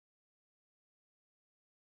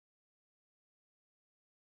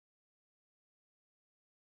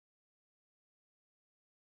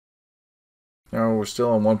Now we're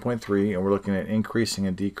still on 1.3 and we're looking at increasing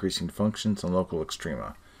and decreasing functions and local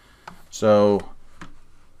extrema. So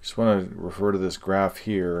just want to refer to this graph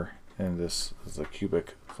here, and this is a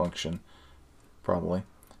cubic function probably.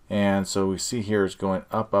 And so we see here it's going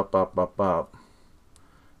up, up, up, up, up.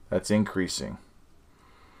 That's increasing.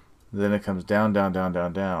 Then it comes down, down, down,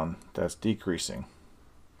 down, down. That's decreasing.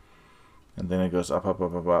 And then it goes up, up,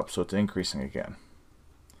 up, up, up. So it's increasing again.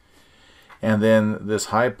 And then this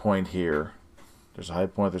high point here, there's a high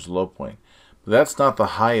point, there's a low point. But that's not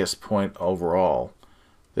the highest point overall.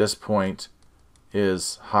 This point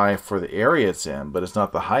is high for the area it's in, but it's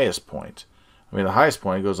not the highest point. I mean, the highest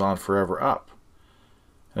point goes on forever up.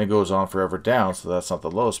 And it goes on forever down, so that's not the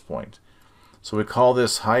lowest point. So we call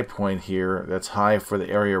this high point here, that's high for the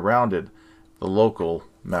area around it, the local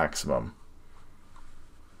maximum.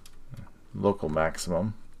 Local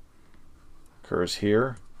maximum occurs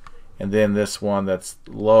here. And then this one that's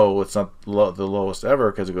low, it's not the lowest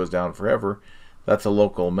ever because it goes down forever. That's a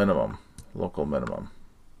local minimum. Local minimum.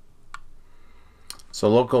 So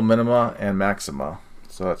local minima and maxima.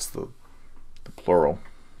 So that's the plural.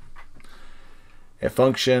 A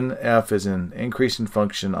function f is an increasing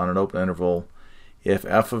function on an open interval if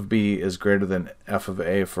f of b is greater than f of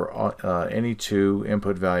a for any two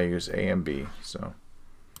input values a and b. So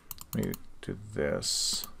let me do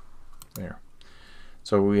this. There.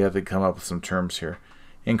 So we have to come up with some terms here.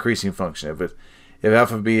 Increasing function. If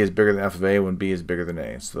f of b is bigger than f of a when b is bigger than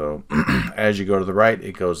a. So as you go to the right,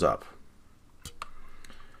 it goes up.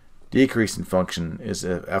 Decreasing function is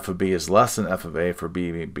if f of b is less than f of a for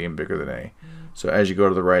b being bigger than a. So as you go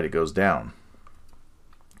to the right, it goes down.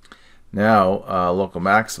 Now, local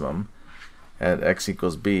maximum at x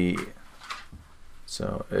equals b.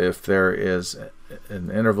 So if there is an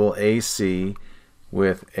interval AC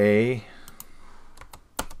with a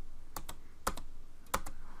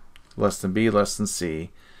less than b less than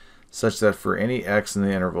c, such that for any x in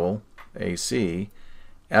the interval AC,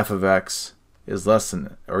 f of x is less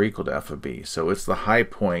than or equal to f of b. So it's the high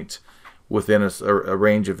point within a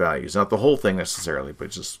range of values. Not the whole thing necessarily,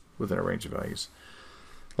 but just within a range of values.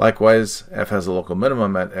 Likewise, f has a local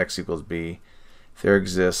minimum at x equals b. If there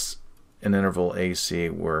exists an interval AC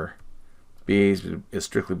where b is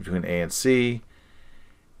strictly between a and c,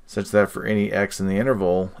 such that for any x in the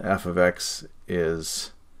interval, f of x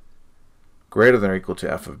is greater than or equal to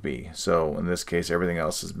f of b. So in this case, everything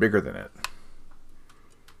else is bigger than it.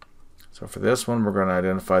 So for this one, we're going to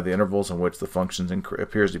identify the intervals in which the function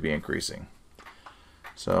appears to be increasing.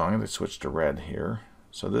 So I'm going to switch to red here.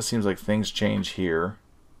 So this seems like things change here,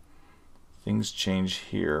 things change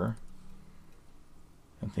here,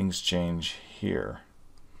 and things change here.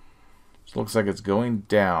 So it looks like it's going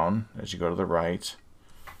down as you go to the right.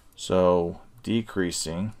 So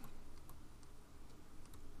decreasing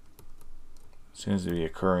seems to be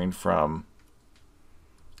occurring from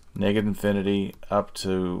negative infinity up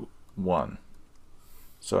to 1.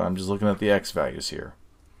 So I'm just looking at the x values here.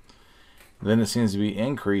 Then it seems to be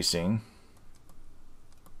increasing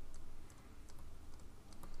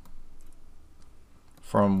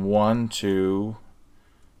from 1 to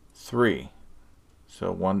 3.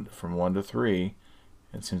 So from 1 to 3,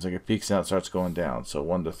 it seems like it peaks out and starts going down. So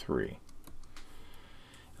 1 to 3.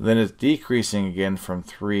 And then it's decreasing again from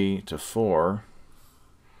 3 to 4.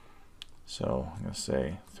 So I'm going to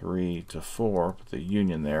say 3 to 4, put the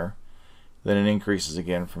union there. Then it increases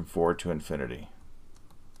again from 4 to infinity.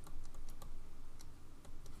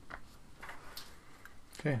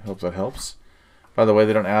 Okay, hope that helps. By the way,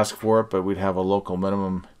 they don't ask for it, but we'd have a local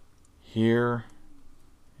minimum here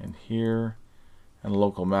and here, and a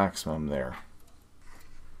local maximum there.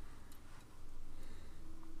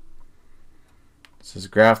 It says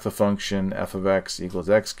graph the function f of x equals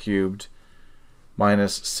x cubed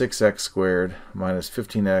minus 6x squared minus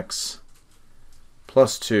 15x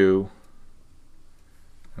plus 2.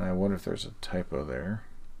 And I wonder if there's a typo there.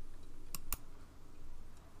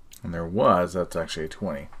 And there was. That's actually a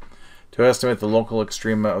 20. To estimate the local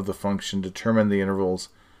extrema of the function, determine the intervals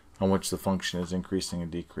on which the function is increasing and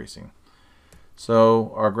decreasing.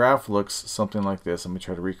 So our graph looks something like this. Let me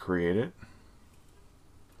try to recreate it.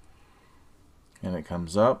 And it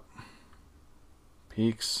comes up,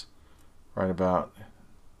 peaks right about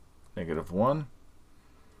 -1.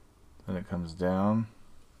 Then it comes down,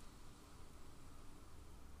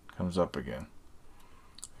 comes up again.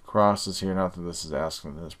 It crosses here, not that this is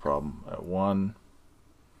asking this problem, at 1.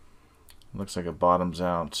 It looks like it bottoms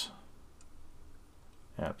out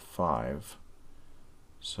at 5.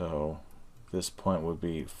 So this point would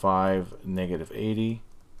be 5, -80.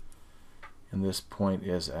 And this point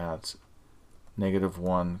is at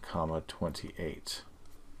 -1, 28.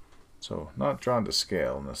 So not drawn to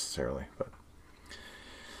scale necessarily, but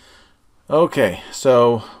okay,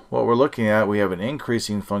 so what we're looking at, we have an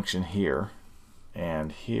increasing function here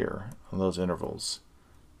and here on those intervals.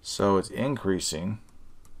 So it's increasing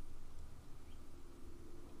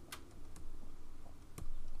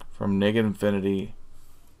from negative infinity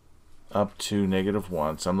up to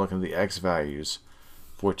 -1. So I'm looking at the x values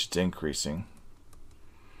for which it's increasing.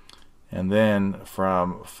 And then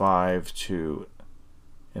from 5 to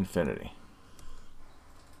infinity.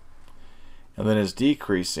 And then it's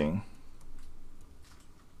decreasing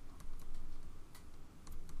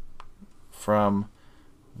from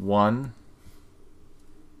 1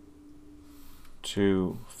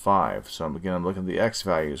 to 5. So I'm looking at the x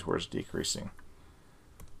values where it's decreasing.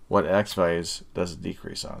 What x values does it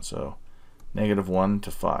decrease on? So -1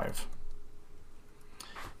 to 5.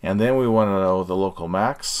 And then we want to know the local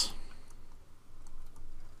max.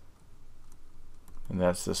 And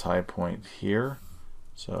that's this high point here.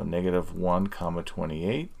 So -1,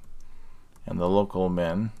 28. And the local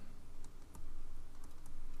min,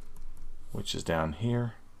 which is down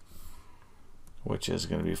here, which is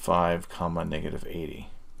going to be 5, -80.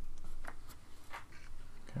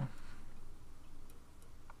 Okay.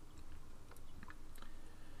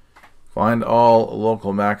 Find all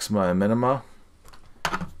local maxima and minima.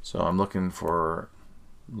 So I'm looking for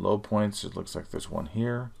low points. It looks like there's one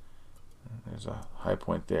here. There's a high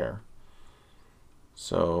point there.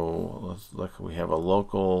 So let's look. We have a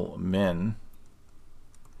local min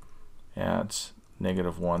at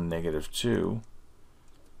 -1, -2.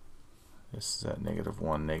 This is at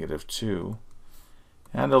 -1, -2.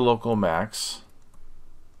 And a local max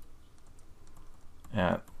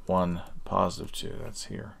at 1, +2. That's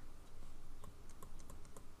here.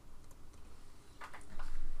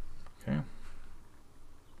 Okay.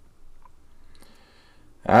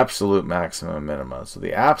 Absolute maximum and minimum. So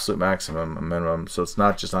the absolute maximum and minimum, so it's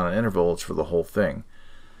not just on an interval, it's for the whole thing.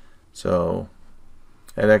 So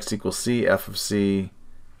at x equals c, f of c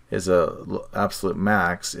is a absolute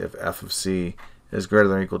max if f of c is greater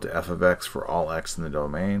than or equal to f of x for all x in the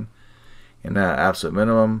domain. And that absolute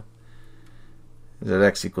minimum is at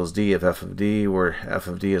x equals d if f of d, where f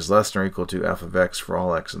of d is less than or equal to f of x for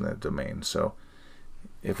all x in that domain. So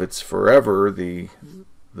if it's forever the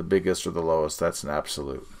biggest or the lowest, that's an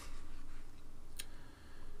absolute.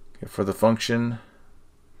 Okay, for the function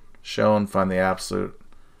shown, find the absolute.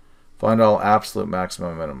 Find all absolute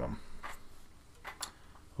maximum and minimum.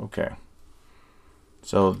 Okay.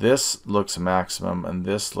 So this looks maximum and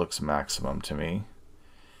this looks maximum to me.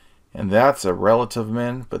 And that's a relative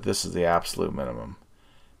min, but this is the absolute minimum.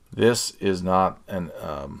 This is not an,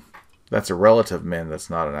 that's a relative min, that's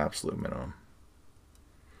not an absolute minimum.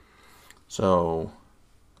 So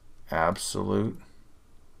absolute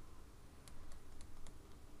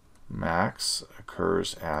max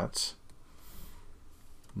occurs at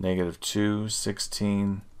 -2,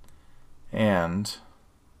 16, and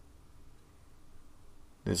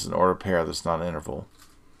this is an ordered pair, that's not an interval,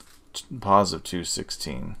 +2,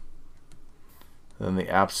 16. Then the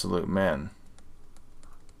absolute min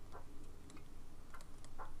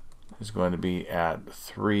is going to be at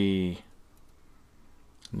 3,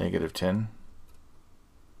 -10.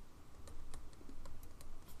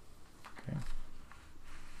 Okay.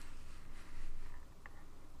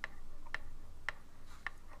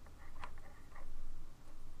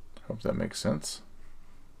 Hope that makes sense.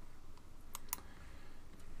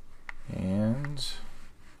 And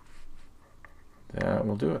that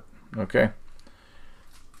will do it. Okay.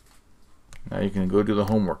 Now you can go do the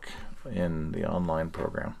homework in the online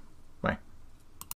program.